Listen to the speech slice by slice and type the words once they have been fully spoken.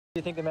Do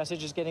you think the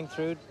message is getting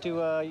through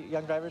to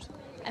young drivers?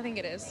 I think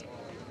it is.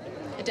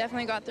 It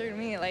definitely got through to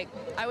me. Like,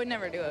 I would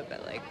never do it,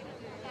 but like,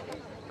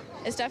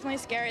 it's definitely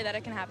scary that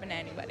it can happen to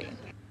anybody.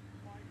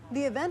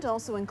 The event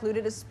also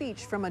included a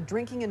speech from a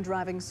drinking and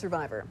driving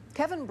survivor.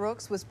 Kevin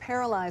Brooks was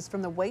paralyzed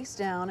from the waist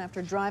down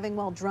after driving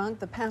while drunk.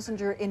 The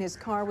passenger in his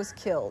car was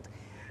killed.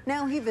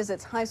 Now he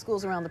visits high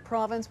schools around the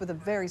province with a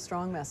very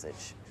strong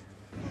message.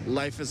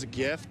 Life is a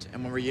gift,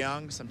 and when we're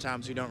young,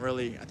 sometimes we don't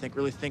really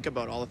think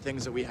about all the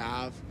things that we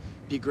have,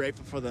 be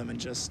grateful for them, and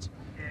just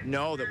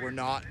know that we're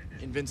not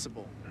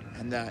invincible,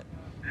 and that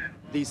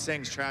these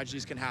things,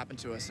 tragedies, can happen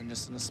to us in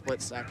just in a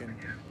split second.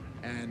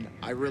 And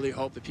I really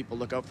hope that people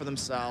look out for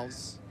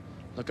themselves,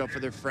 look out for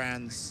their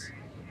friends,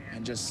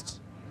 and just,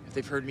 if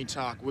they've heard me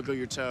talk, wiggle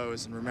your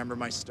toes and remember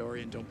my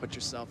story and don't put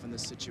yourself in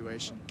this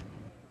situation.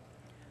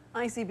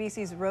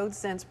 ICBC's Road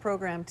Sense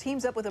program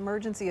teams up with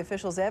emergency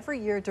officials every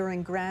year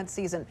during grad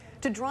season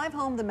to drive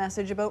home the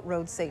message about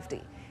road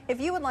safety.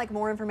 If you would like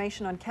more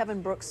information on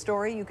Kevin Brooks'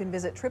 story, you can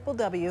visit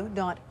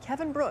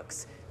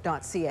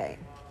www.kevinbrooks.ca.